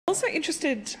Also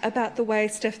interested about the way,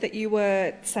 Steph, that you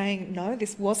were saying, no,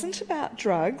 this wasn't about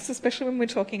drugs, especially when we're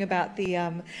talking about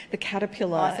the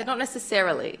caterpillar. I said not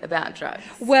necessarily about drugs.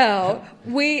 Well,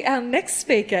 our next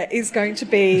speaker is going to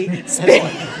be... All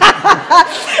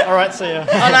right, see ya.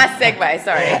 Oh, nice segue,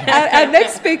 sorry. Our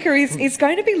next speaker is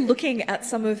going to be looking at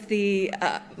some of the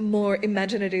more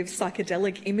imaginative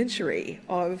psychedelic imagery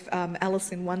of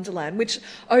Alice in Wonderland, which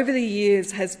over the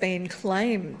years has been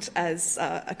claimed as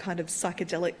a kind of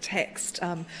psychedelic text.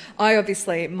 I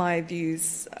obviously, my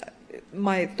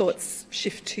thoughts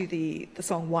shift to the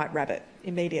song White Rabbit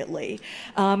immediately.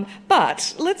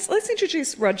 But let's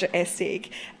introduce Roger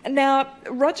Essig. Now,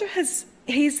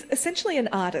 he's essentially an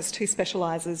artist who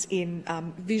specialises in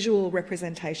visual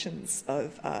representations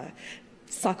of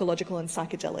psychological and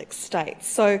psychedelic states.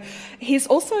 So he's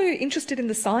also interested in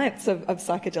the science of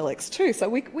psychedelics too. So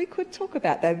we could talk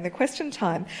about that in the question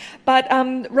time. But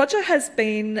Roger has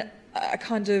been a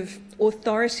kind of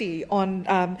authority on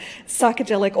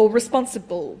psychedelic or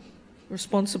responsible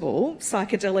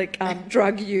psychedelic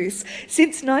drug use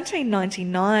since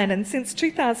 1999, and since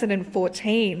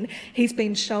 2014 he's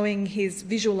been showing his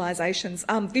visualizations,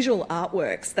 visual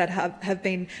artworks that have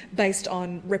been based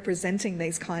on representing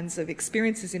these kinds of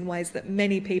experiences in ways that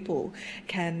many people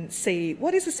can see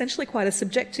what is essentially quite a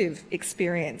subjective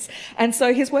experience. And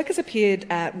so his work has appeared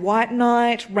at White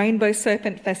Night, Rainbow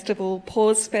Serpent Festival,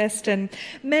 Pause Fest and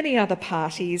many other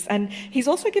parties, and he's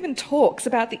also given talks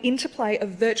about the interplay of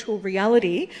virtual reality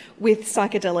with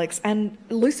psychedelics and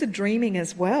lucid dreaming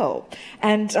as well.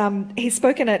 And he's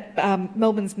spoken at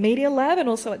Melbourne's Media Lab and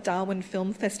also at Darwin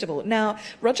Film Festival. Now,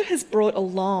 Roger has brought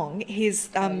along his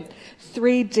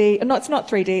 3D, no, it's not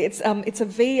 3D, it's a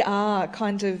VR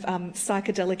kind of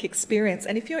psychedelic experience.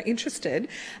 And if you're interested,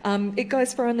 it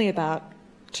goes for only about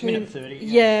minute 30.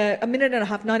 Yeah, a minute and a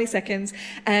half, 90 seconds.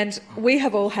 And we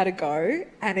have all had a go,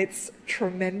 and it's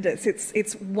tremendous.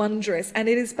 It's wondrous. And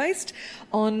it is based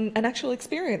on an actual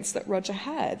experience that Roger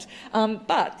had.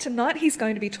 But tonight he's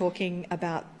going to be talking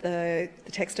about the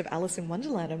text of Alice in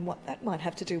Wonderland and what that might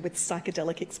have to do with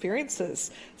psychedelic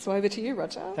experiences. So over to you,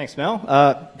 Roger. Thanks, Mel.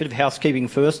 Bit of housekeeping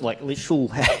first, like literal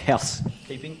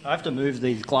housekeeping. I have to move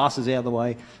these glasses out of the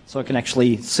way so I can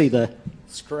actually see the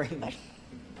screen.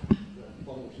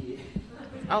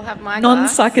 I'll have my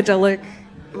glass. Non-psychedelic.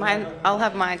 I'll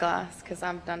have my glass because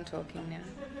I'm done talking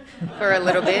now for a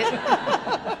little bit. Is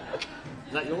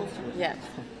that yours? Yeah.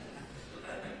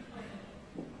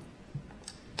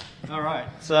 All right.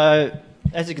 So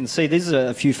as you can see, these are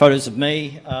a few photos of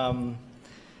me.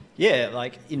 Yeah,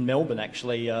 like in Melbourne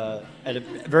actually, at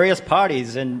various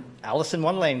parties, and Alice in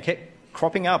Wonderland kept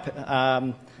cropping up.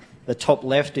 The top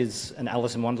left is an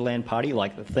Alice in Wonderland party,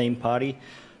 like the theme party.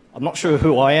 I'm not sure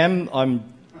who I am.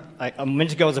 I'm meant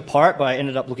to go as a pirate, but I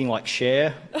ended up looking like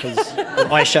Cher because the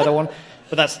eyeshadow on.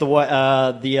 But that's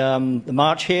the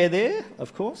March Hare there,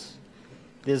 of course.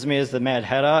 There's me as the Mad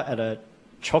Hatter at a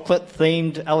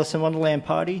chocolate-themed Alice in Wonderland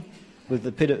party with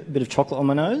a bit of chocolate on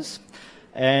my nose.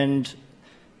 And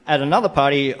at another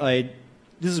party,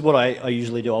 this is what I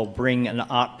usually do. I'll bring an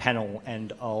art panel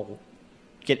and I'll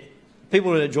get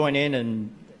people to join in,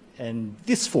 and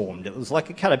this formed. It was like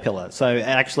a caterpillar. So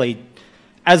actually,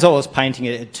 as I was painting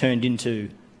it, it turned into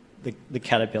the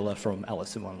caterpillar from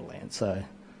Alice in Wonderland. So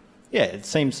yeah, it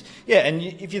seems, yeah, and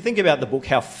if you think about the book,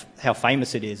 how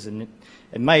famous it is, and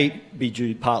it may be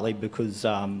due partly because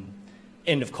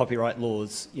end of copyright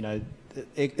laws, you know,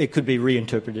 it could be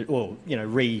reinterpreted or, you know,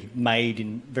 remade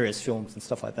in various films and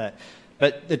stuff like that.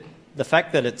 But the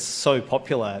fact that it's so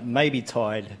popular may be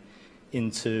tied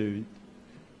into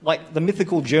like the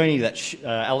mythical journey that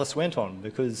Alice went on,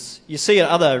 because you see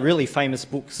other really famous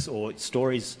books or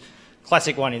stories.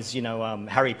 Classic one is, you know,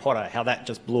 Harry Potter, how that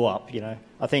just blew up, you know.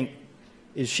 I think,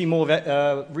 is she more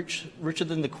richer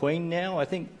than the Queen now, I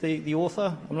think, the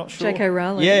author? I'm not sure. J.K.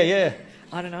 Rowling? Yeah.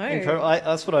 I don't know.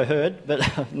 That's what I heard,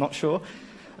 but I'm not sure.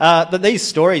 But these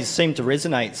stories seem to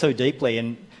resonate so deeply,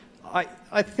 and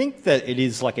I think that it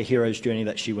is like a hero's journey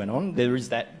that she went on. There is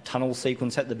that tunnel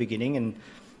sequence at the beginning, and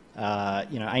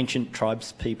you know, ancient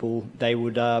tribes people, they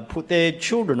would put their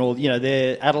children or, you know,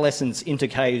 their adolescents into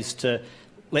caves to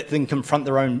let them confront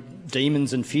their own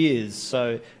demons and fears.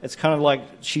 So it's kind of like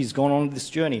she's gone on this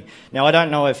journey. Now, I don't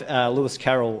know if Lewis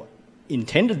Carroll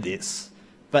intended this,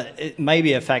 but it may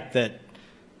be a fact that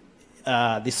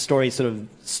this story sort of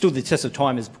stood the test of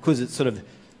time is because it sort of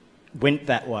went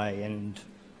that way, and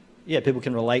yeah, people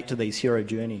can relate to these hero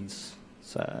journeys.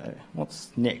 So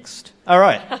what's next? All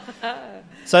right.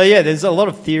 So yeah, there's a lot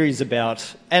of theories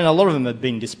about, and a lot of them have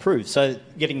been disproved. So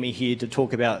getting me here to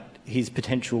talk about his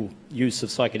potential use of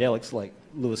psychedelics like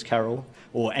Lewis Carroll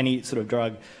or any sort of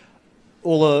drug,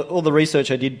 all the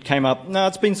research I did came up, no,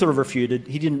 it's been sort of refuted.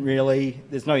 He didn't really,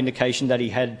 there's no indication that he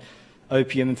had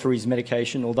opium for his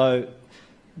medication, although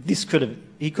he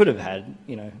could have had,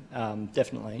 you know,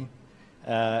 definitely.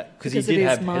 Because he did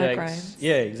have headaches.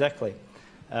 Yeah, exactly.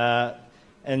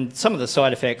 And some of the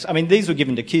side effects, I mean, these were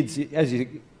given to kids. As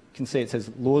you can see, it says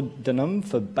laudanum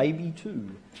for baby too.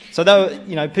 So they were,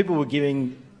 you know, people were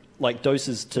giving like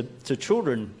doses to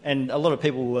children, and a lot of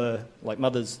people were like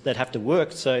mothers that have to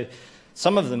work, so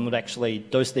some of them would actually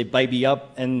dose their baby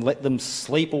up and let them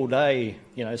sleep all day,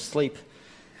 you know, sleep.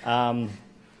 And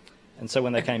so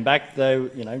when they came back, they,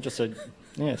 you know, just a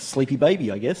sleepy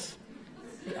baby, I guess.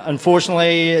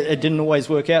 Unfortunately, it didn't always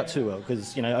work out too well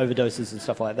because, you know, overdoses and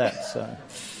stuff like that.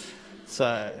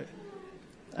 So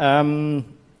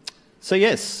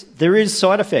yes, there is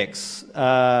side effects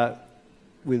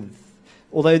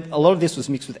although a lot of this was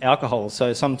mixed with alcohol,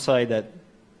 so some say that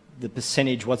the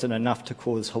percentage wasn't enough to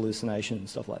cause hallucination and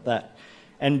stuff like that.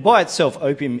 And by itself,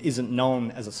 opium isn't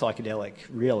known as a psychedelic,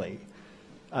 really.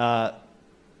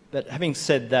 But having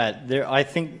said that, I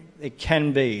think it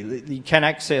can be. You can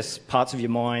access parts of your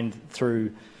mind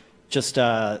through just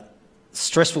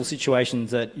stressful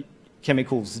situations that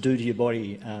chemicals do to your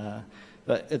body,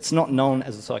 but it's not known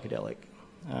as a psychedelic.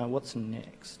 What's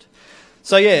next?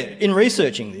 So yeah, in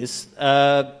researching this,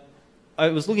 I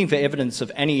was looking for evidence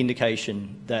of any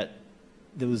indication that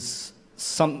there was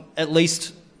at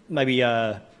least maybe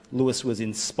Lewis was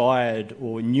inspired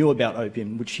or knew about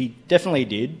opium, which he definitely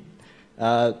did.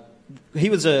 He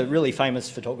was a really famous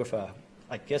photographer,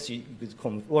 I guess you could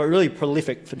call him, or a really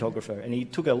prolific photographer, and he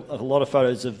took a lot of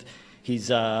photos of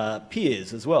his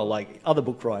peers as well, like other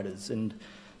book writers. And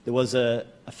there was a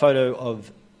photo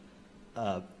of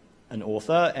an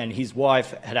author, and his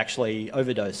wife had actually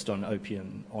overdosed on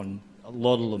opium, on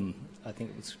laudanum, I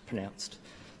think it was pronounced.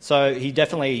 So he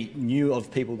definitely knew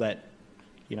of people that,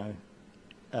 you know,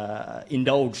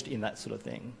 indulged in that sort of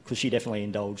thing, because she definitely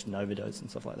indulged in overdose and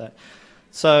stuff like that.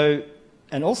 So,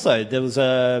 and also there was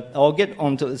I'll get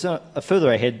onto, there's a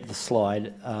further ahead the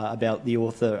slide about the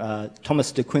author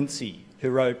Thomas de Quincey, who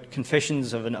wrote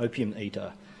Confessions of an Opium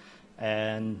Eater,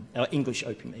 and English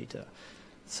Opium Eater.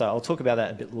 So I'll talk about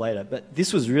that a bit later. But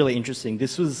this was really interesting.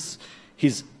 This was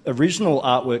his original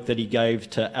artwork that he gave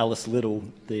to Alice Little,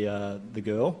 the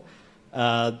girl,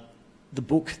 the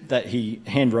book that he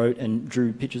hand wrote and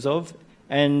drew pictures of.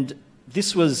 And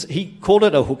this was, he called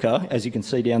it a hookah, as you can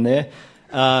see down there,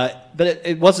 but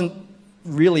it wasn't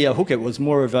really a hookah, it was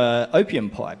more of an opium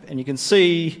pipe. And you can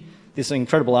see this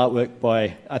incredible artwork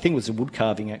by, I think it was a wood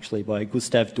carving actually, by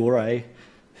Gustave Doré,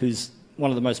 who's one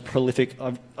of the most prolific.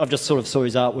 I've just sort of saw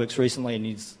his artworks recently, and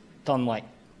he's done like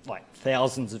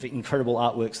thousands of incredible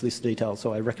artworks this detail,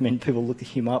 so I recommend people look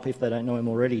him up if they don't know him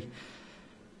already.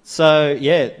 So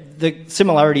yeah, the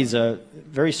similarities are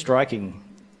very striking,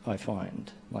 I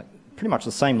find, like pretty much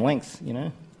the same length, you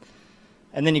know.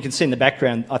 And then you can see in the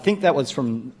background, I think that was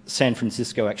from San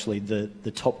Francisco actually,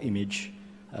 the top image.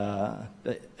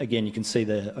 But again, you can see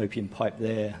the opium pipe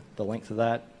there, the length of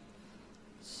that.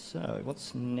 So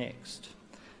what's next?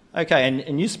 Okay,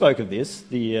 and you spoke of this,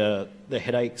 the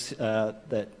headaches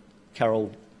that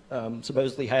Carol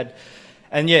supposedly had.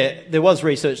 And yeah, there was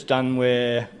research done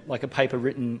where, like a paper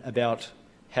written about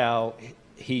how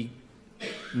he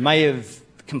may have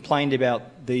complained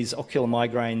about these ocular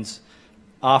migraines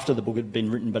after the book had been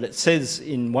written, but it says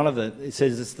in one of it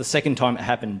says it's the second time it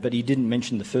happened, but he didn't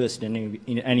mention the first in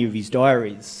any of his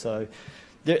diaries. So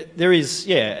there is,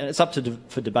 yeah, and it's up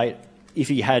for debate if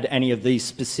he had any of these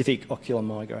specific ocular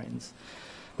migraines.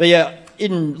 But yeah,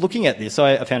 in looking at this,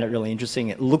 I found it really interesting.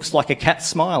 It looks like a cat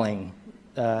smiling,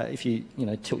 if you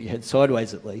tilt your head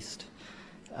sideways at least.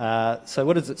 So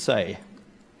what does it say?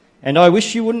 And I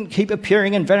wish you wouldn't keep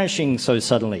appearing and vanishing so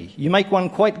suddenly. You make one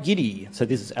quite giddy. So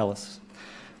this is Alice.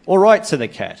 All right, said the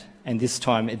cat, and this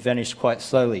time it vanished quite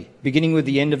slowly, beginning with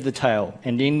the end of the tail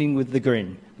and ending with the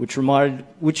grin, which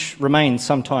remained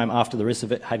some time after the rest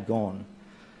of it had gone.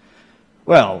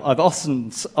 Well, I've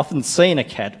often seen a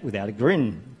cat without a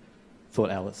grin,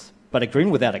 thought Alice, but a grin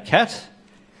without a cat?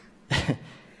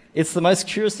 It's the most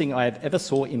curious thing I have ever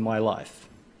saw in my life.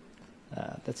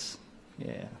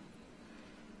 Yeah.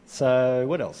 So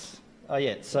what else? Oh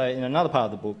yeah, so in another part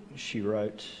of the book, he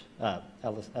wrote,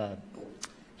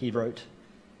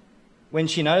 when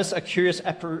she noticed a curious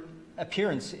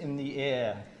appearance in the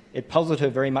air, it puzzled her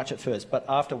very much at first, but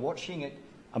after watching it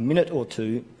a minute or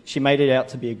two, she made it out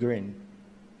to be a grin.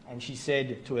 And she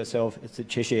said to herself, it's a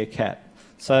Cheshire cat.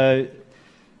 So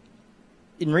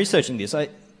in researching this,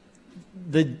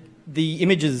 the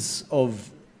images of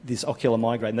this ocular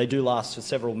migraine, they do last for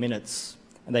several minutes,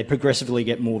 and they progressively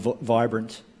get more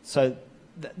vibrant. So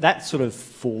that sort of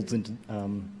falls into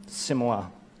similar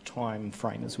time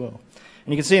frame as well.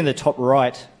 And you can see in the top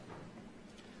right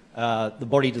the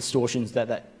body distortions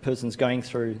that person's going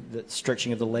through, the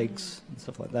stretching of the legs and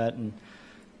stuff like that. And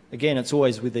again, it's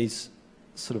always with these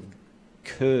sort of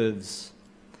curves.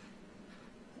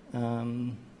 Is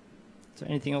there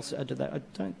anything else to add to that? I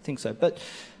don't think so. But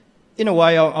in a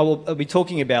way, I'll be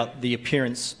talking about the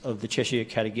appearance of the Cheshire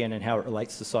Cat again and how it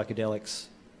relates to psychedelics,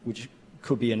 which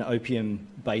could be an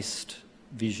opium-based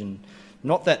vision.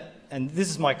 Not that, and this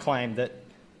is my claim, that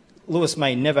Lewis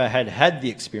May never had the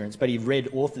experience, but he read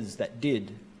authors that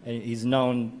did. And he's a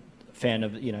known fan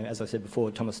of, as I said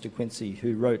before, Thomas de Quincey,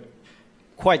 who wrote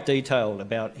quite detailed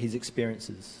about his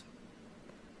experiences.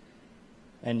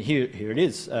 And here it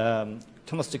is,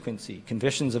 Thomas de Quincey,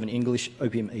 Confessions of an English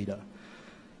Opium Eater.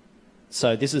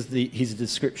 So this is his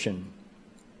description.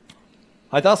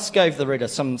 I thus gave the reader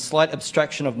some slight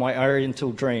abstraction of my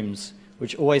oriental dreams,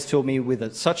 which always filled me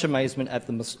with such amazement at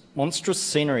the monstrous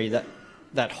scenery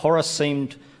that horror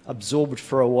seemed absorbed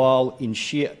for a while in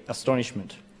sheer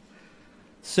astonishment.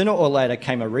 Sooner or later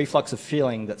came a reflux of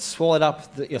feeling that swallowed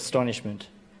up the astonishment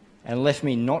and left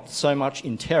me not so much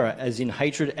in terror as in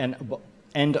hatred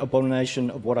and abomination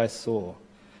of what I saw.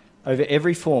 Over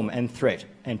every form and threat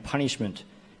and punishment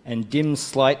and dim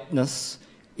slightness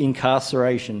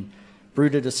incarceration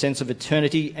brooded a sense of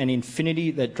eternity and infinity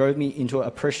that drove me into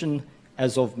oppression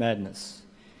as of madness.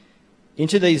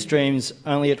 Into these dreams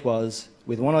only it was,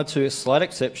 with one or two slight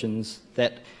exceptions,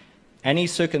 that any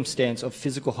circumstance of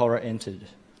physical horror entered.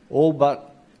 All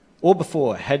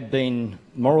before had been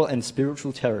moral and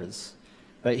spiritual terrors.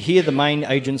 But here the main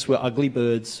agents were ugly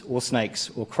birds or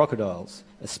snakes or crocodiles,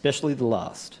 especially the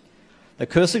last. The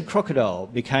cursed crocodile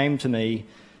became to me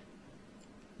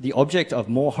the object of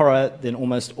more horror than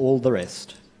almost all the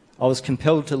rest. I was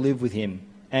compelled to live with him,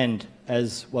 and,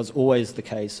 as was always the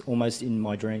case, almost in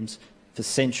my dreams, for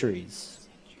centuries.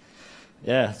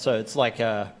 Yeah, so it's like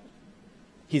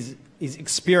his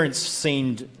experience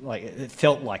seemed like, it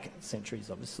felt like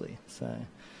centuries, obviously. So,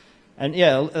 and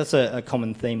yeah, that's a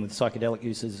common theme with psychedelic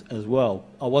uses as well.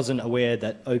 I wasn't aware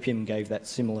that opium gave that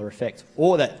similar effect,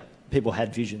 or that people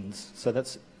had visions, so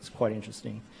it's quite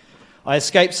interesting. I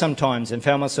escaped sometimes and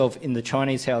found myself in the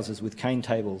Chinese houses with cane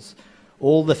tables.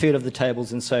 All the feet of the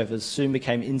tables and sofas soon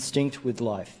became instinct with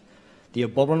life. The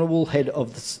abominable head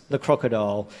of the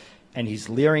crocodile and his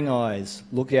leering eyes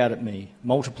looked out at me,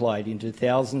 multiplied into a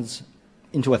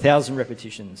thousand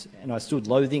repetitions, and I stood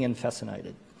loathing and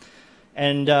fascinated.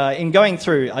 And in going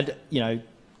through,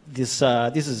 this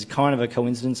is kind of a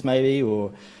coincidence maybe,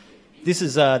 or this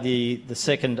is the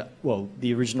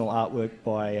original artwork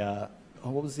by.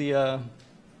 What was the,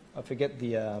 I forget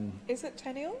the... Is it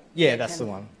Tenniel? Yeah, that's the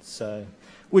one. So,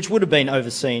 which would have been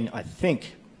overseen, I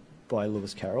think, by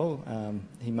Lewis Carroll.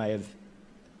 He may have,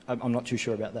 I'm not too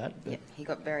sure about that. Yeah, he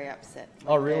got very upset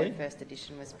when the first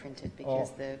edition was printed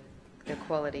because the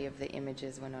quality of the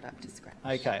images were not up to scratch.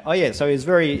 Okay. Oh, yeah, so he was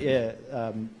very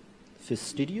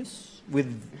fastidious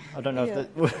with, I don't know if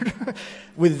that...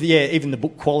 with, even the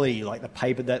book quality, like the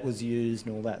paper that was used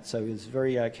and all that. So he was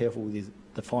very careful with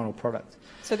the final product.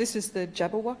 So this is the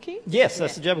Jabberwocky? Yes,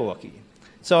 that's the Jabberwocky.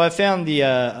 So I found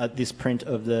this print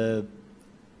of the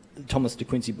Thomas de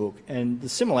Quincey book, and the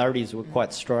similarities were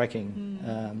quite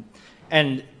striking.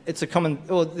 And it's a common...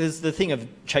 there's the thing of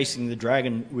chasing the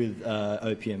dragon with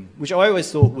opium, which I always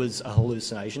thought was a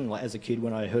hallucination, like as a kid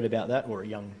when I heard about that, or a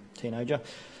young teenager.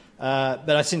 But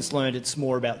I since learned it's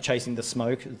more about chasing the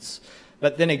smoke.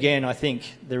 But then again, I think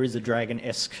there is a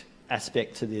dragon-esque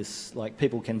aspect to this. Like,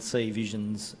 people can see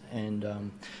visions, and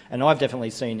I've definitely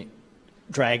seen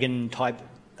dragon type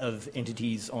of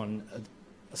entities on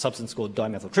a substance called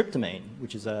dimethyltryptamine,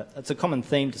 which is it's a common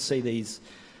theme to see these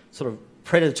sort of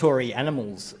predatory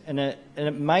animals, and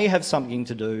it may have something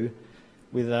to do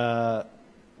with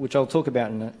which I'll talk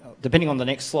about depending on the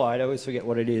next slide. I always forget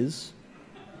what it is.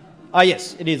 Oh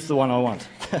yes, it is the one I want.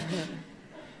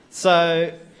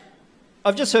 So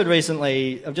I've just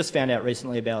found out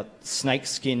recently about snake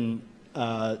skin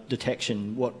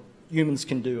detection, what humans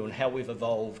can do and how we've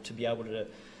evolved to be able to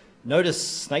notice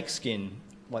snake skin,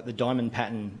 like the diamond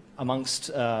pattern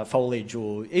amongst foliage,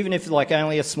 or even if like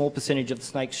only a small percentage of the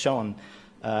snakes shown.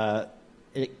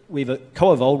 We've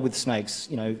co-evolved with snakes,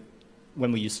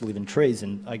 when we used to live in trees,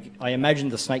 and I imagine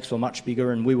the snakes were much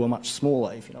bigger and we were much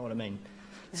smaller, if you know what I mean.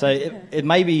 So it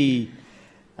may be,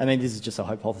 this is just a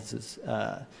hypothesis.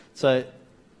 But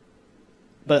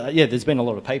there's been a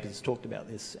lot of papers talked about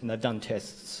this, and they've done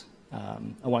tests. I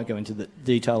won't go into the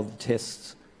detail of the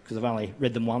tests because I've only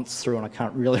read them once through and I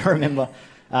can't really remember.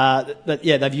 But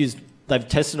yeah, they've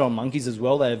tested on monkeys as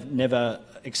well. They've never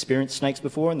experienced snakes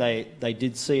before, and they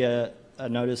did see a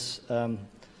notice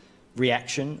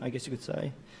reaction, I guess you could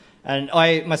say. And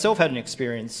I myself had an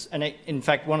experience, and in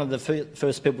fact, one of the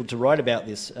first people to write about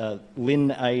this,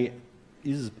 Lynn A.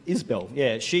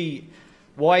 Isbell,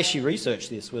 why she researched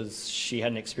this was she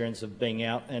had an experience of being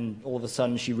out, and all of a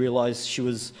sudden she realised she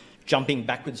was jumping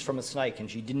backwards from a snake, and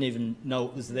she didn't even know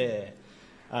it was there.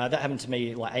 That happened to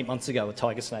me like 8 months ago, a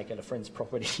tiger snake at a friend's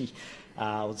property.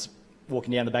 I was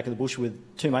walking down the back of the bush with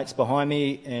two mates behind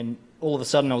me, and all of a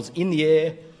sudden I was in the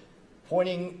air,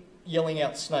 pointing, yelling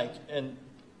out snake, and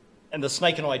the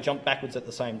snake and I jumped backwards at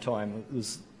the same time.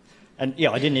 I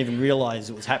didn't even realise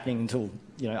it was happening until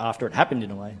after it happened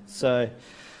in a way. So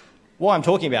why I'm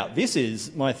talking about this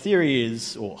is, my theory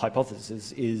is, or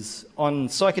hypothesis is, on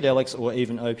psychedelics or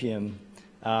even opium,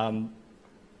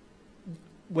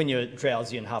 when you're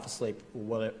drowsy and half asleep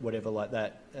or whatever like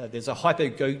that, there's a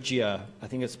hypogogia, I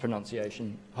think it's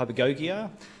pronunciation, hypogogia,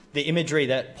 the imagery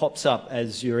that pops up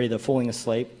as you're either falling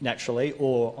asleep naturally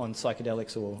or on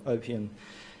psychedelics or opium.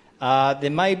 There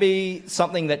may be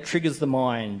something that triggers the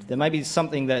mind. There may be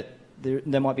something that,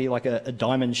 there might be like a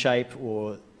diamond shape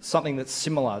or something that's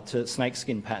similar to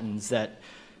snakeskin patterns that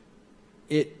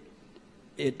it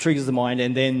triggers the mind,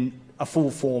 and then a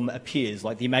full form appears,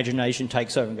 like the imagination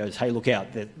takes over and goes, hey, look out,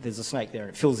 there's a snake there,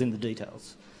 and it fills in the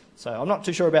details. So I'm not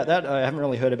too sure about that. I haven't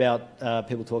really heard about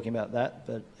people talking about that,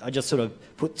 but I just sort of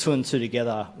put two and two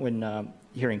together when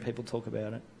hearing people talk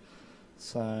about it.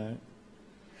 So,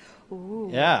 Ooh.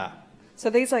 Yeah. So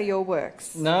these are your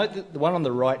works? No, the one on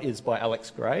the right is by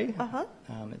Alex Gray. Uh-huh.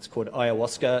 It's called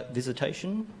Ayahuasca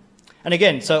Visitation. And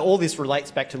again, so all this relates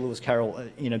back to Lewis Carroll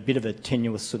in a bit of a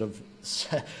tenuous sort of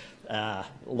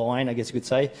line, I guess you could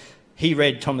say. He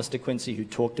read Thomas de Quincey, who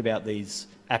talked about these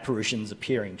apparitions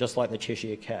appearing, just like the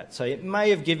Cheshire Cat. So it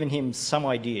may have given him some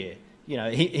idea.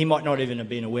 He might not even have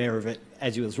been aware of it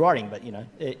as he was writing, but,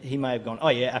 he may have gone, oh,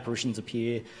 yeah, apparitions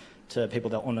appear to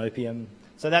people that are on opium.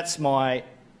 So that's my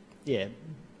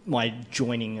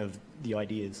joining of the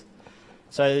ideas.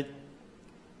 So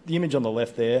the image on the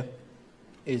left there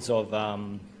is of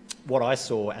what I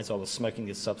saw as I was smoking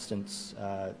this substance,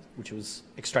 which was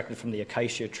extracted from the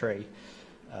acacia tree.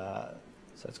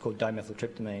 So it's called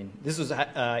dimethyltryptamine. This was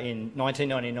in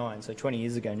 1999, so 20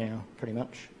 years ago now, pretty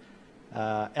much.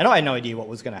 And I had no idea what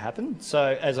was going to happen.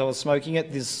 So as I was smoking it,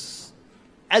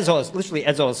 as I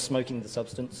was smoking the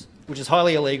substance, which is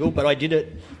highly illegal, but I did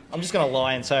it. I'm just going to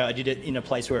lie and say I did it in a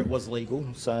place where it was legal.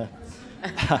 So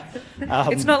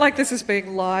it's not like this is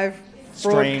being live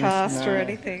broadcast or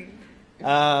anything.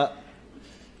 So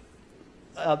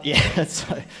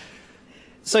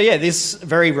yeah, this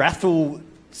very wrathful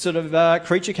sort of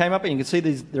creature came up, and you can see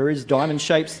there is diamond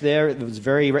shapes there. It was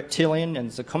very reptilian, and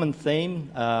it's a common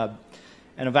theme. And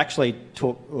I've actually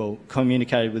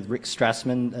communicated with Rick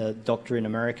Strassman, a doctor in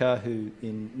America, who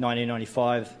in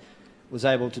 1995 was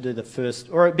able to do the first,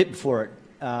 or a bit before it,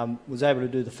 was able to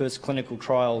do the first clinical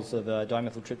trials of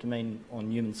dimethyltryptamine on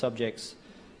human subjects.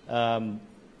 And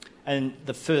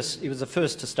he was the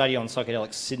first to study on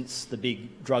psychedelics since the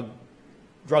big drug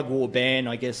war ban,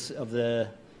 I guess, I'm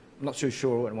not too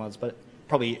sure what it was, but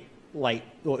probably late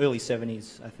or early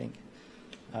 70s, I think.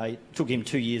 It took him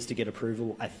 2 years to get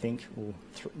approval, I think, or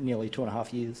nearly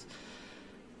 2.5 years.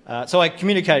 So I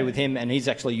communicated with him, and he's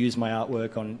actually used my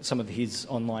artwork on some of his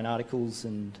online articles,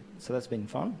 and so that's been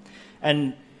fun.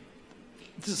 And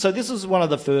so this was one of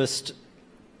the first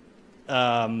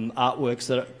artworks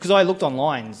because I looked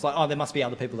online, it's like, oh, there must be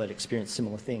other people that experience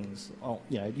similar things,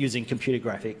 using computer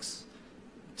graphics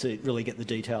to really get the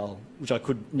detail, which I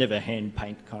could never hand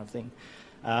paint kind of thing.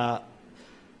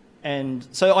 And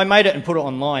so I made it and put it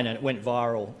online, and it went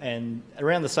viral. And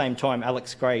around the same time,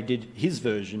 Alex Gray did his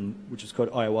version, which was called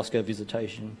Ayahuasca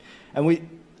Visitation. And we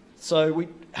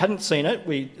hadn't seen it.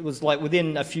 It was like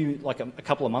within a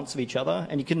couple of months of each other.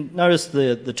 And you can notice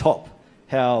the top,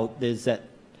 how there's that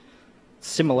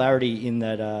similarity in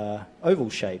that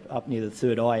oval shape up near the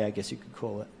third eye, I guess you could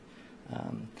call it.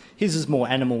 His is more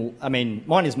animal. I mean,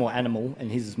 mine is more animal,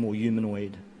 and his is more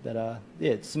humanoid. But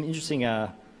it's some interesting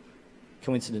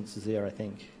coincidences there, I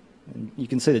think. And you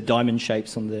can see the diamond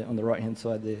shapes on the right-hand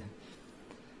side there.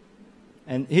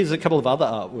 And here's a couple of other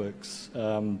artworks.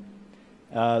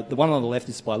 The one on the left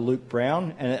is by Luke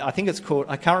Brown, and I think it's called,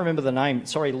 I can't remember the name,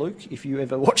 sorry Luke if you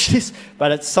ever watch this,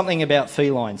 but it's something about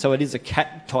feline. So it is a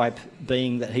cat-type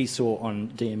being that he saw on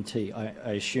DMT,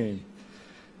 I assume.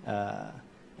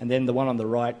 And then the one on the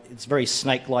right, it's very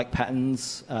snake-like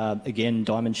patterns, again,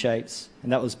 diamond shapes.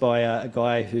 And that was by a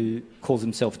guy who calls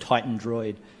himself Titan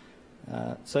Droid.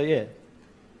 So yeah.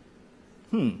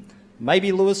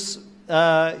 Maybe Lewis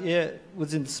yeah,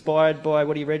 was inspired by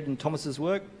what he read in Thomas's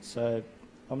work. So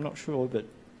I'm not sure, but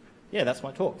yeah, that's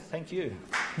my talk. Thank you.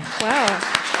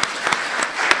 Wow.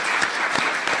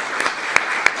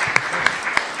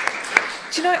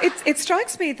 Do you know, it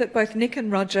strikes me that both Nick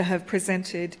and Roger have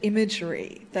presented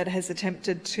imagery that has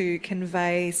attempted to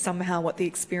convey somehow what the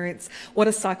experience, what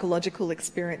a psychological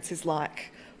experience is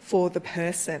like for the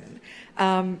person.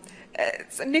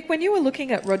 So Nick, when you were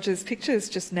looking at Roger's pictures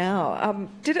just now,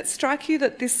 did it strike you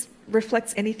that this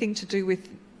reflects anything to do with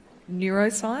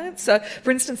neuroscience? So,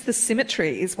 for instance, the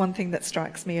symmetry is one thing that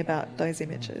strikes me about those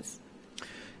images.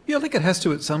 Yeah, I think it has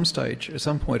to at some stage, at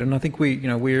some point, and I think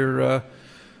we're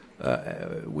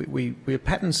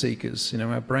pattern seekers. You know,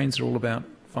 our brains are all about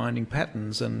finding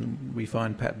patterns, and we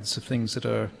find patterns of things that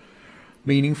are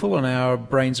meaningful, and our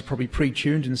brains are probably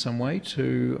pre-tuned in some way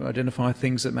to identify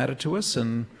things that matter to us.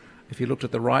 And if you looked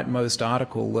at the rightmost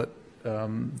article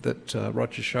that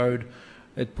Roger showed,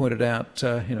 it pointed out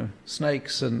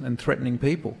snakes and threatening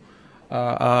people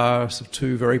are sort of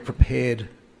two very prepared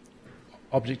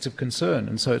objects of concern,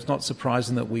 and so it's not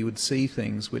surprising that we would see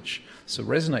things which sort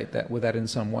of resonate with that in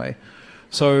some way.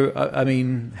 So, I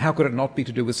mean, how could it not be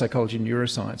to do with psychology and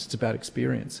neuroscience? It's about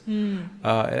experience.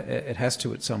 It has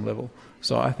to at some level.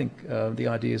 So I think the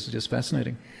ideas are just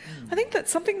fascinating. I think that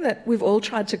something that we've all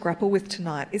tried to grapple with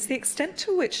tonight is the extent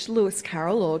to which Lewis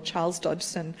Carroll or Charles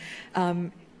Dodgson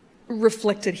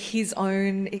reflected his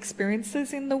own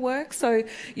experiences in the work. So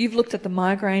you've looked at the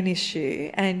migraine issue,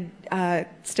 and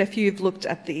Steph, you've looked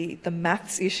at the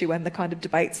maths issue and the kind of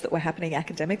debates that were happening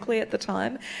academically at the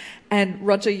time. And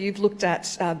Roger, you've looked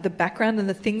at the background and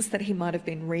the things that he might have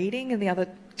been reading in the other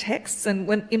texts. And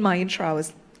when in my intro, I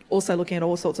was also looking at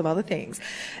all sorts of other things.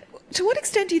 To what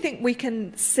extent do you think we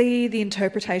can see the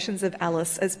interpretations of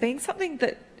Alice as being something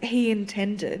that he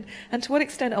intended? And to what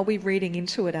extent are we reading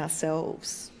into it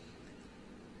ourselves?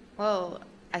 Well,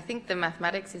 I think the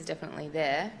mathematics is definitely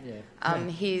there. Yeah.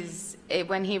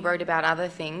 When he wrote about other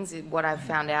things, what I've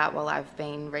found out while I've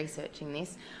been researching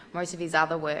this, most of his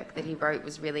other work that he wrote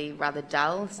was really rather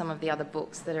dull. Some of the other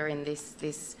books that are in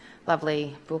this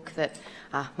lovely book that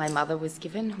my mother was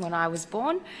given when I was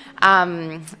born,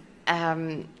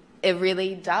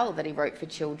 really dull that he wrote for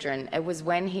children. It was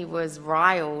when he was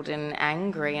riled and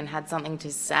angry and had something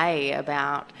to say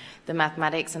about the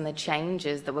mathematics and the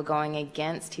changes that were going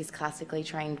against his classically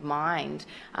trained mind,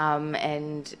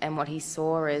 and what he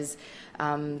saw as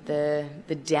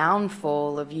the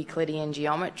downfall of Euclidean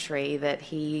geometry, that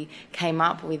he came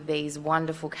up with these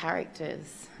wonderful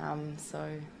characters.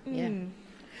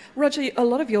 Roger, a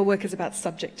lot of your work is about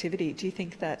subjectivity. Do you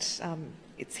think that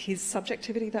it's his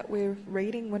subjectivity that we're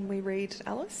reading when we read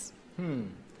Alice?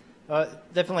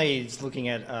 Definitely it's looking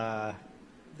at,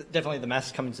 definitely the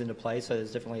maths comes into play, so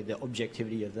there's definitely the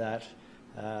objectivity of that.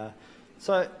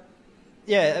 So,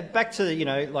 yeah, back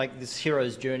to, like this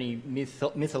hero's journey,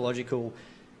 mythological.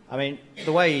 I mean,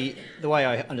 the way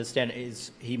I understand it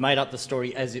is he made up the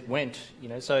story as it went,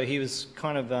 so he was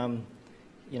kind of,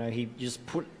 he just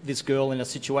put this girl in a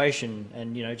situation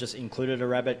and, just included a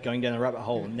rabbit going down a rabbit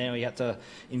hole. And now he had to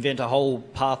invent a whole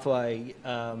pathway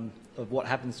of what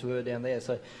happens to her down there.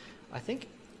 So I think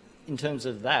in terms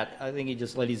of that, I think he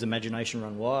just let his imagination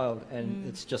run wild, and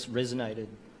it's just resonated.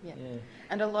 Yeah.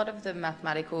 And a lot of the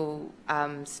mathematical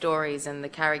stories and the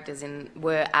characters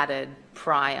were added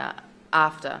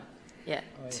after.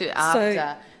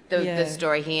 The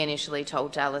story he initially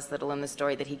told to Alice Little and the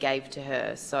story that he gave to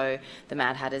her. So the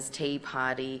Mad Hatter's Tea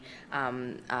Party,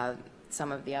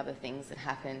 some of the other things that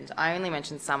happened. I only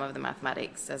mentioned some of the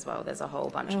mathematics as well. There's a whole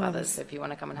bunch of others. So if you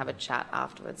want to come and have a chat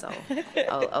afterwards,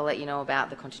 I'll let you know about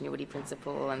the continuity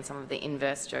principle and some of the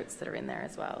inverse jokes that are in there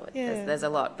as well. There's a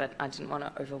lot, but I didn't want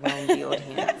to overwhelm the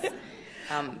audience.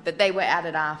 But they were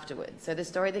added afterwards. So the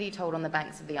story that he told on the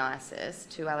banks of the Isis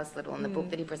to Alice Little and the book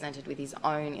that he presented with his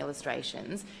own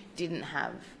illustrations didn't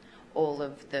have all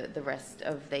of the rest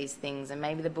of these things, and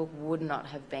maybe the book would not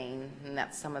have been, and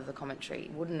that's some of the commentary,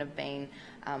 wouldn't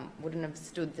have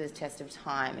stood the test of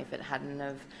time if it hadn't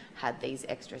have had these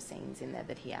extra scenes in there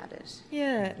that he added.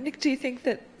 Yeah. Nick, do you think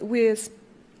that we're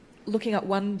looking at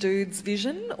one dude's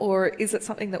vision, or is it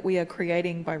something that we are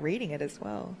creating by reading it as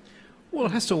well? Well,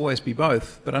 it has to always be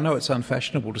both, but I know it's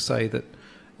unfashionable to say that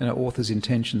authors'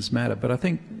 intentions matter, but I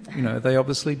think they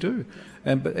obviously do,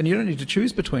 and you don't need to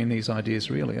choose between these ideas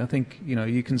really. I think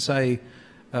you can say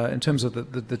in terms of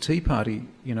the Tea Party,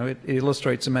 it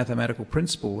illustrates a mathematical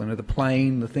principle. The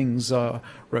plane, the things are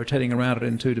rotating around it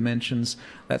in two dimensions.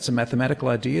 That's a mathematical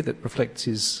idea that reflects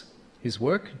his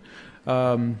work.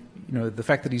 The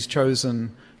fact that he's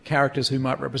chosen characters who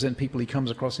might represent people he comes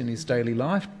across in his daily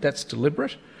life, that's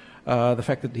deliberate. the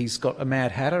fact that he's got a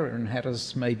Mad Hatter and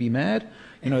hatters may be mad,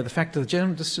 the fact of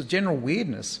the general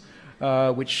weirdness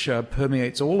which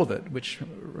permeates all of it, which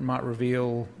might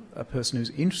reveal a person who's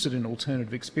interested in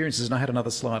alternative experiences. And I had another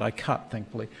slide I cut,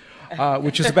 thankfully,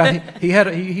 which is about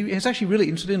he was actually really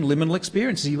interested in liminal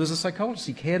experiences. He was a psychologist.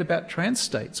 He cared about trance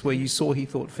states where he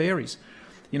thought fairies.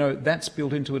 That's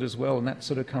built into it as well, and that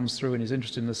sort of comes through in his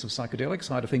interest in the psychedelic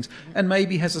side of things, and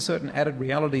maybe has a certain added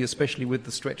reality, especially with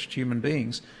the stretched human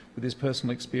beings, with his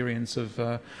personal experience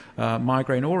of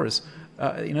migraine auras.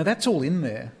 That's all in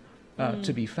there.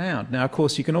 To be found. Now, of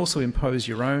course, you can also impose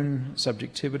your own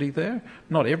subjectivity there.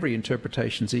 Not every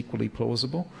interpretation is equally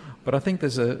plausible, but I think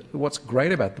what's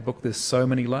great about the book, there's so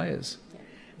many layers.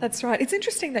 That's right. It's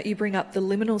interesting that you bring up the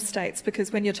liminal states,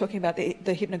 because when you're talking about the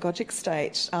hypnagogic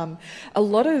state, a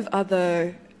lot of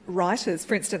other writers,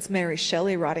 for instance, Mary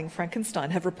Shelley writing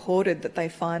Frankenstein, have reported that they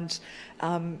find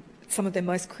some of their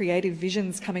most creative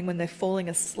visions coming when they're falling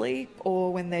asleep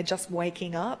or when they're just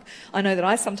waking up. I know that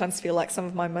I sometimes feel like some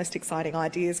of my most exciting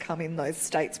ideas come in those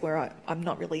states where I'm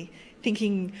not really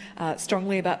thinking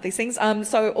strongly about these things.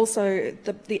 So also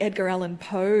the Edgar Allan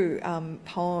Poe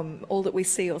poem, "All that we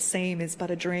see or seem is but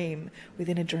a dream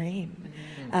within a dream."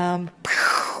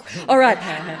 All right,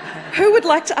 who would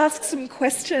like to ask some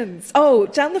questions? Oh,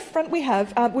 down the front we've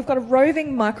got a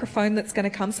roving microphone that's going to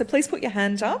come, so please put your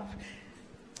hand up.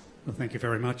 Well, thank you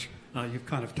very much. You're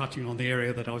kind of touching on the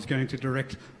area that I was going to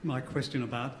direct my question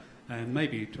about, and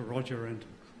maybe to Roger and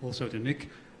also to Nick,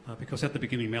 because at the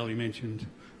beginning, Mel, you mentioned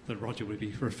that Roger would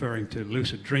be referring to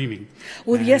lucid dreaming.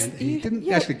 Well, and yes. he didn't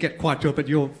actually get quite to it, but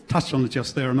you touched on it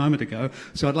just there a moment ago.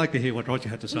 So I'd like to hear what Roger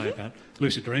had to say about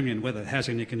lucid dreaming and whether it has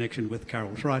any connection with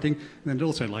Carol's writing. And I'd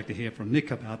also like to hear from Nick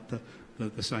about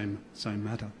the same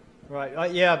matter. Right.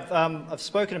 I've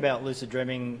spoken about lucid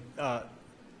dreaming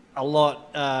a lot,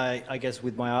 I guess,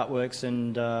 with my artworks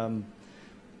and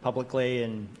publicly,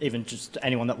 and even just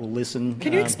anyone that will listen.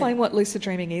 Can you explain what lucid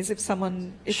dreaming is, if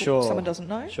someone doesn't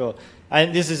know? Sure.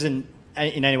 And this isn't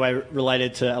in any way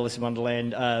related to Alice in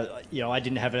Wonderland. I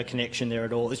didn't have a connection there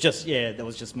at all. It's just, that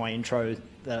was just my intro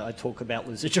that I talk about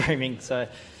lucid dreaming. So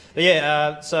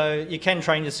you can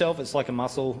train yourself. It's like a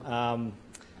muscle.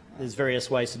 There's various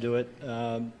ways to do it.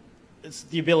 It's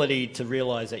the ability to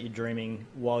realise that you're dreaming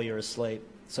while you're asleep.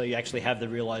 So you actually have the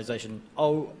realisation,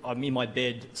 I'm in my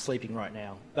bed sleeping right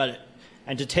now.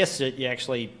 And to test it, you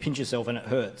actually pinch yourself and it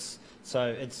hurts. So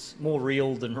it's more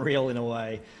real than real in a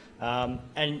way.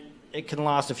 And it can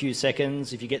last a few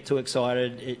seconds. If you get too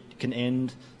excited, it can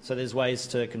end. So there's ways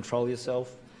to control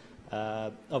yourself.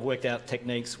 I've worked out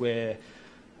techniques where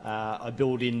I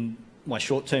build in my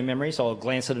short-term memory. So I'll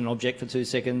glance at an object for 2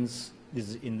 seconds, this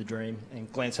is in the dream, and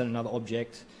glance at another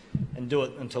object, and do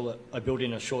it until I build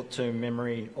in a short-term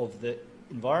memory of the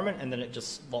environment, and then it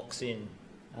just locks in.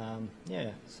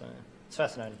 So it's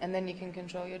fascinating. And then you can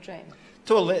control your dream.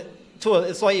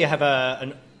 It's like you have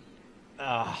a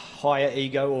higher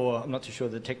ego, or I'm not too sure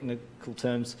the technical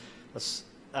terms.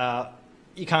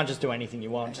 You can't just do anything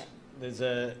you want. Okay.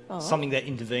 There's something that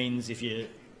intervenes if you...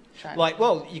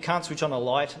 you can't switch on a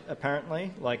light,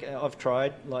 apparently. I've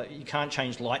tried. You can't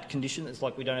change light condition. It's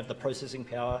like we don't have the processing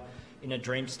power in a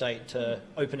dream state to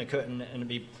open a curtain, and it'd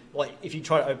be like if you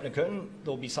try to open a curtain,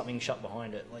 there'll be something shut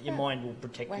behind it. Your mind will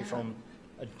protect you from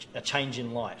a change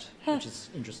in light, which is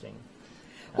interesting.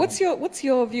 What's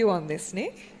your view on this,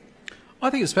 Nick? I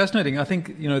think it's fascinating. I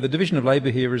think the division of labour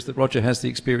here is that Roger has the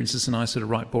experiences and I sort of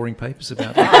write boring papers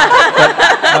about them.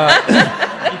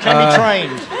 You can be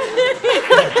trained.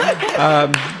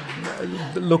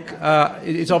 Look,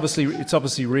 it's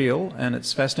obviously real, and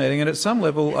it's fascinating. And at some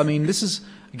level, I mean, this is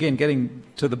again getting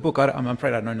to the book. I'm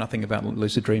afraid I know nothing about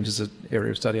lucid dreams as an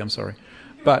area of study. I'm sorry,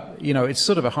 but it's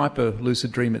sort of a hyper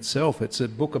lucid dream itself. It's a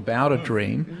book about a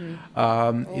dream.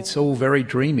 It's all very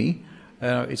dreamy.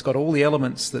 It's got all the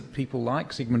elements that people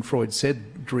like Sigmund Freud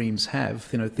said dreams have.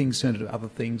 Things turn into other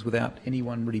things without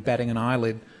anyone really batting an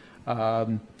eyelid.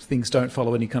 Things don't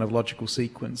follow any kind of logical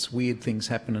sequence. Weird things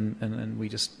happen, and we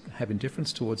just have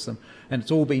indifference towards them. And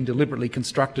it's all been deliberately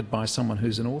constructed by someone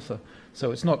who's an author.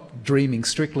 So it's not dreaming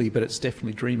strictly, but it's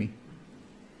definitely dreamy.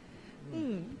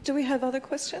 Do we have other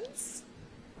questions?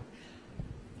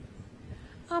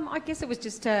 I guess it was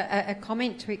just a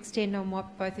comment to extend on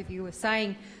what both of you were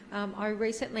saying. I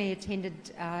recently attended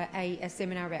a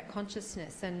seminar about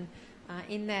consciousness, and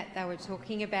in that they were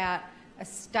talking about a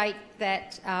state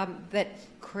that that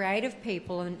creative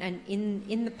people and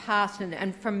in the past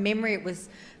and from memory it was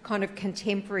kind of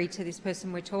contemporary to this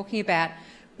person we're talking about,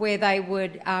 where they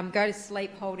would go to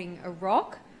sleep holding a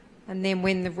rock, and then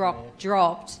when the rock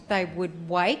dropped they would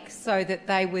wake, so that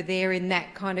they were there in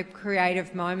that kind of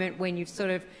creative moment when you've sort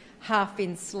of half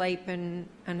in sleep and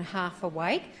half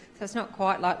awake. So it's not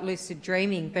quite like lucid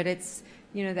dreaming, but it's,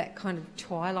 you know, that kind of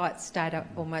twilight state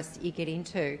almost that you get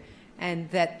into, and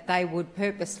that they would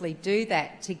purposely do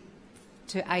that to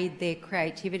aid their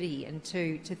creativity and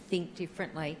to think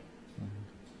differently.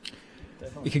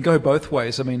 You can go both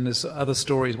ways. I mean, there's other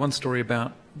stories. One story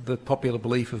about the popular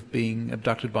belief of being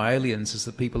abducted by aliens is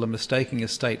that people are mistaking a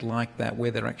state like that where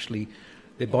they're actually,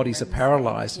 their bodies are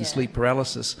paralysed and sleep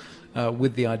paralysis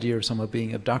with the idea of someone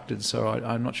being abducted. So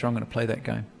I'm not sure I'm going to play that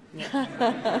game.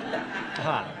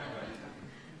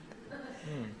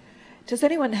 Does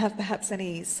anyone have perhaps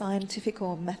any scientific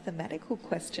or mathematical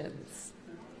questions?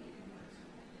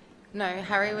 No,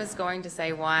 Harry was going to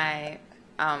say why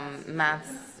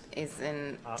maths is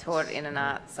taught in an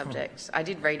art subject. I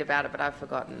did read about it, but I've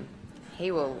forgotten.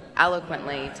 He will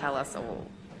eloquently tell us all.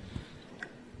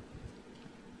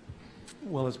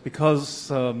 Well, it's because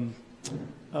those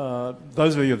of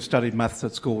you who have studied maths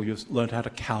at school, you've learned how to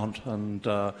count and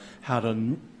how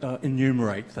to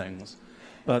enumerate things.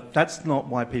 But that's not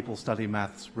why people study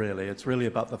maths, really. It's really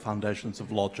about the foundations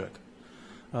of logic.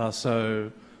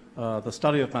 So the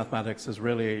study of mathematics is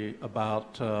really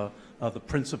about the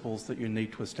principles that you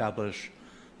need to establish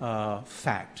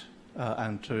fact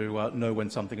and to know when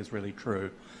something is really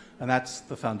true. And that's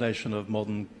the foundation of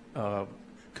modern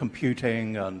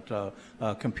computing and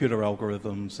computer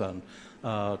algorithms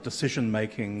and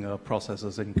decision-making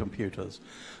processes in computers.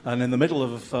 And in the middle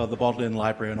of the Bodleian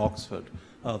Library in Oxford,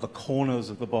 the corners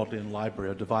of the Bodleian Library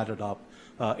are divided up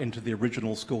into the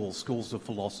original schools, schools of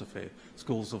philosophy,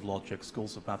 schools of logic,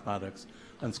 schools of mathematics,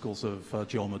 and schools of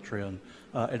geometry, and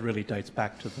it really dates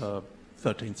back to the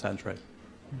 13th century.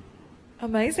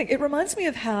 Amazing. It reminds me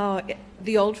of how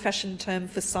the old-fashioned term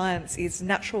for science is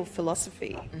natural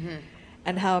philosophy,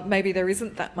 and how maybe there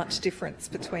isn't that much difference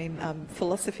between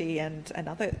philosophy and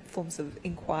other forms of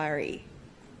inquiry.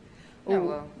 No,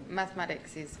 well,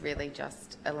 mathematics is really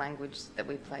just a language that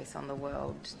we place on the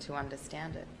world to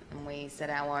understand it. And we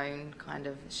set our own kind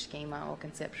of schema or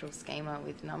conceptual schema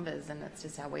with numbers, and that's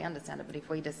just how we understand it. But if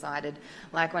we decided,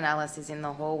 like when Alice is in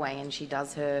the hallway and she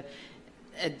does her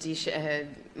her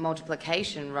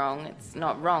multiplication wrong, it's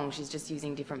not wrong, she's just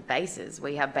using different bases.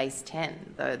 We have base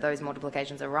 10. Those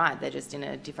multiplications are right, they're just in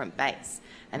a different base.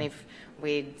 And if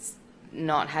we'd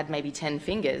not had maybe 10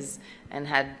 fingers and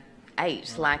had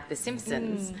 8 like the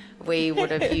Simpsons, we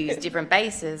would have used different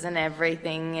bases, and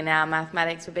everything in our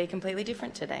mathematics would be completely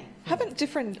different today. Haven't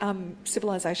different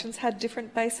civilizations had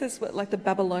different bases, like the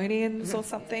Babylonians or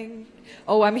something?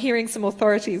 Oh, I'm hearing some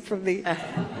authority from the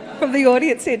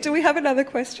audience here. Do we have another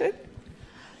question?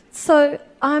 So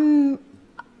I'm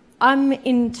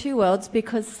in two worlds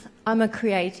because I'm a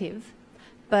creative,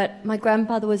 but my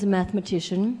grandfather was a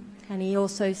mathematician and he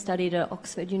also studied at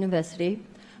Oxford University.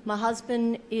 My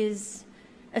husband is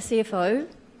a CFO.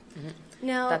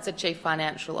 Now, that's a chief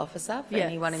financial officer for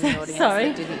anyone in the audience Sorry.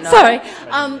 that didn't know. Sorry.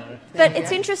 But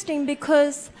it's interesting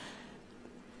because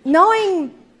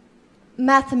knowing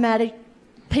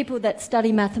people that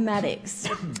study mathematics.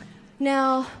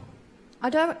 Now,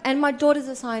 and my daughter's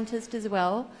a scientist as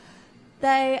well.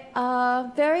 They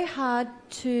are very hard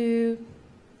to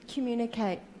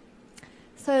communicate.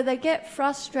 So they get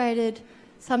frustrated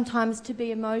sometimes to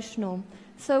be emotional.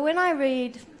 So when I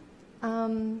read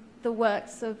the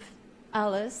works of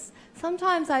Alice,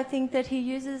 sometimes I think that he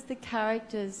uses the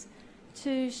characters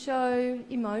to show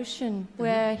emotion,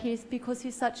 because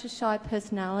he's such a shy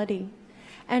personality.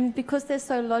 And because they're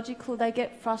so logical, they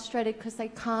get frustrated because they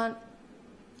can't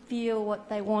feel what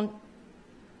they want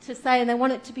to say, and they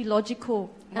want it to be logical.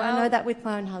 And I know that with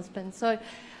my own husband. So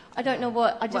I don't know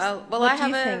what I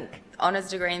have an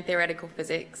honours degree in theoretical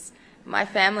physics. My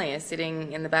family is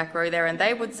sitting in the back row there, and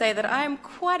they would say that I'm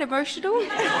quite emotional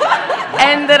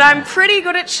and that I'm pretty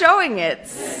good at showing it.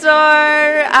 So,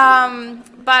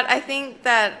 but I think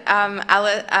that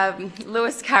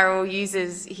Lewis Carroll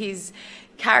uses his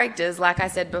characters, like I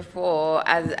said before,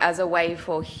 as a way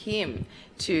for him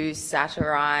to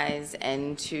satirise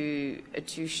and to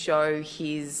show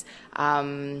his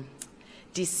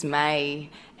dismay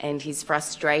and his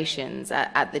frustrations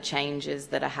at the changes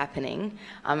that are happening,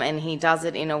 and he does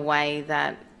it in a way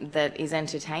that is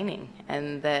entertaining,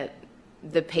 and that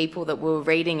the people that were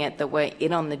reading it, that were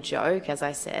in on the joke, as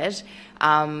I said,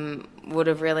 would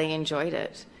have really enjoyed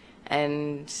it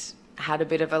and had a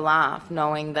bit of a laugh,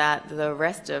 knowing that the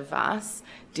rest of us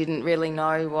didn't really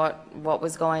know what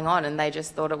was going on, and they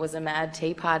just thought it was a mad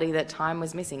tea party that time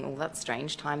was missing. Oh, that's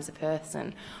strange, time's a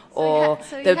person. Or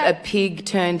a pig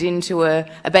turned into a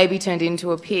baby turned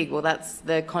into a pig. Well, that's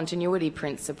the continuity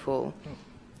principle.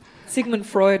 Sigmund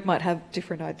Freud might have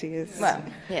different ideas. Well,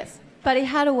 yes. But he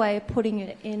had a way of putting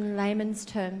it in layman's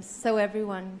terms, so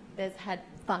everyone there's had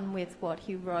fun with what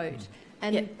he wrote.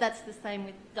 And that's the same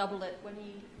with Double It, when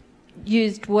he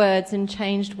used words and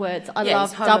changed words. I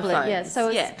love Double It, yeah. So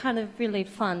it's kind of really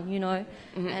fun, you know.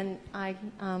 And I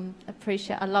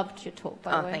I loved your talk,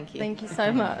 by the way. Thank you. Thank you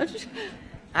so much.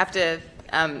 I have to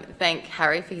thank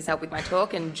Harry for his help with my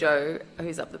talk, and Joe,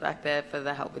 who's up the back there, for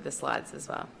the help with the slides as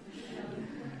well.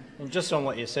 And just on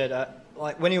what you said,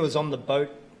 like when he was on the boat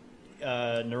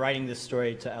narrating this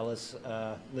story to Alice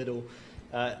Little,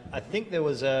 I think there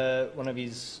was one of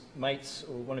his mates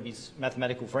or one of his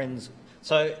mathematical friends.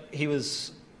 So he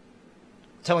was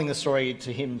telling the story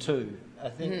to him too. I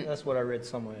think that's what I read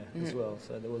somewhere as well.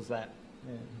 So there was that.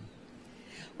 Yeah.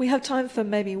 We have time for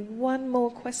maybe one more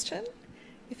question,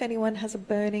 if anyone has a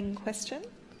burning question.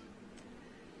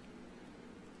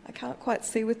 I can't quite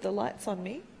see with the lights on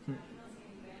me.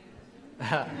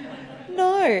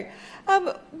 No.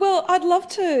 Well, I'd love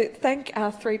to thank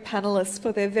our three panellists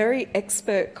for their very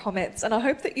expert comments, and I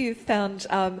hope that you've found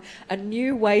a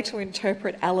new way to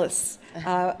interpret Alice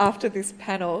after this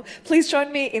panel. Please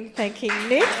join me in thanking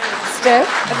Nick,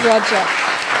 Steph and Roger.